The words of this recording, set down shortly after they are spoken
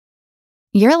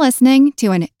You're listening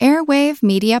to an Airwave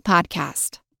Media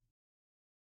Podcast.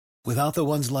 Without the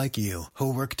ones like you,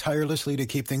 who work tirelessly to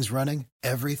keep things running,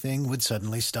 everything would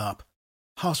suddenly stop.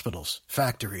 Hospitals,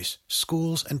 factories,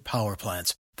 schools, and power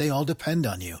plants, they all depend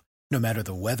on you. No matter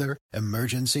the weather,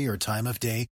 emergency, or time of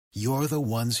day, you're the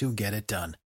ones who get it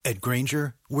done. At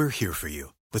Grainger, we're here for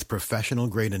you with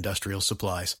professional-grade industrial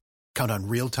supplies. Count on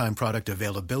real-time product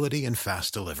availability and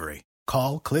fast delivery.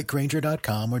 Call,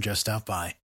 clickgrainger.com, or just stop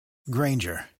by.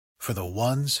 Grainger, for the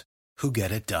ones who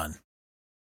get it done.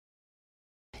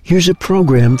 Here's a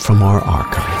program from our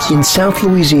archives. In South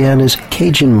Louisiana's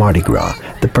Cajun Mardi Gras,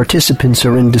 the participants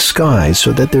are in disguise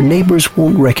so that their neighbors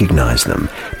won't recognize them.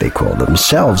 They call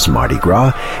themselves Mardi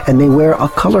Gras, and they wear a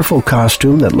colorful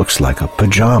costume that looks like a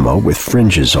pajama with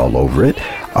fringes all over it,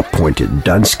 a pointed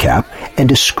dunce cap,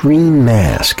 and a screen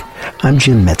mask. I'm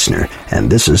Jim Metzner,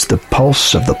 and this is the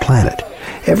Pulse of the Planet.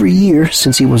 Every year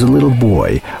since he was a little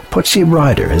boy, Potsy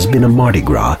Ryder has been a Mardi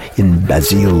Gras in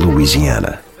Basile,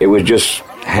 Louisiana. It was just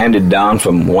handed down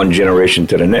from one generation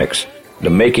to the next. The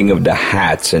making of the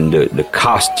hats and the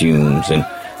costumes and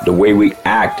the way we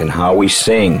act and how we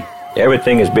sing.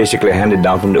 Everything is basically handed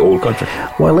down from the old country.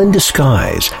 While in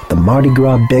disguise, the Mardi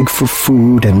Gras beg for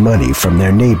food and money from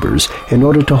their neighbors in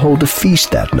order to hold a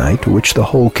feast that night, which the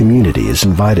whole community is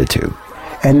invited to.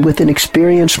 And with an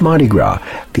experienced Mardi Gras,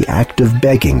 the act of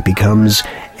begging becomes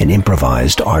an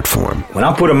improvised art form. When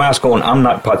I put a mask on, I'm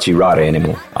not Potsy Ryder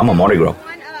anymore. I'm a Mardi Gras.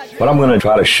 But I'm going to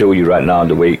try to show you right now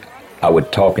the way I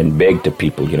would talk and beg to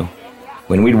people, you know.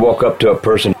 When we'd walk up to a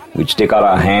person, we'd stick out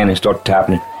our hand and start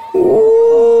tapping it.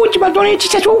 Ooh,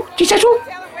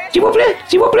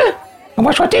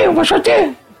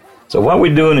 so what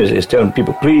we're doing is telling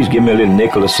people, please give me a little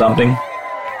nickel or something.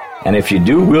 And if you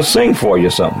do, we'll sing for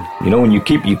you something. You know, when you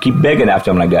keep begging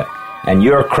after them like that. And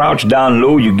you're crouched down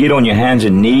low, you get on your hands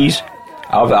and knees.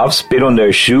 I've spit on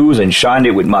their shoes and shined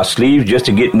it with my sleeves just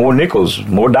to get more nickels,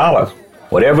 more dollars.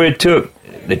 Whatever it took,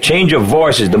 the change of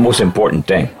voice is the most important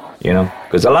thing, you know.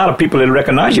 Because a lot of people, will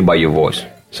recognize you by your voice.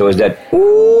 So it's that,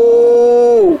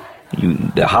 ooh,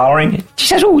 the hollering,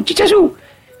 chichasu, chichasu,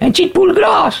 and chitpul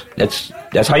grass.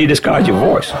 That's how you disguise your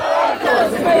voice.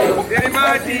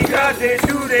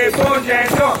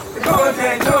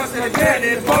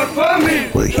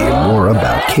 We'll hear more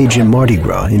about Cajun Mardi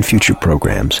Gras in future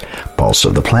programs. Pulse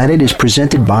of the Planet is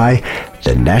presented by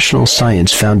the National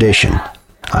Science Foundation.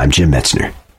 I'm Jim Metzner.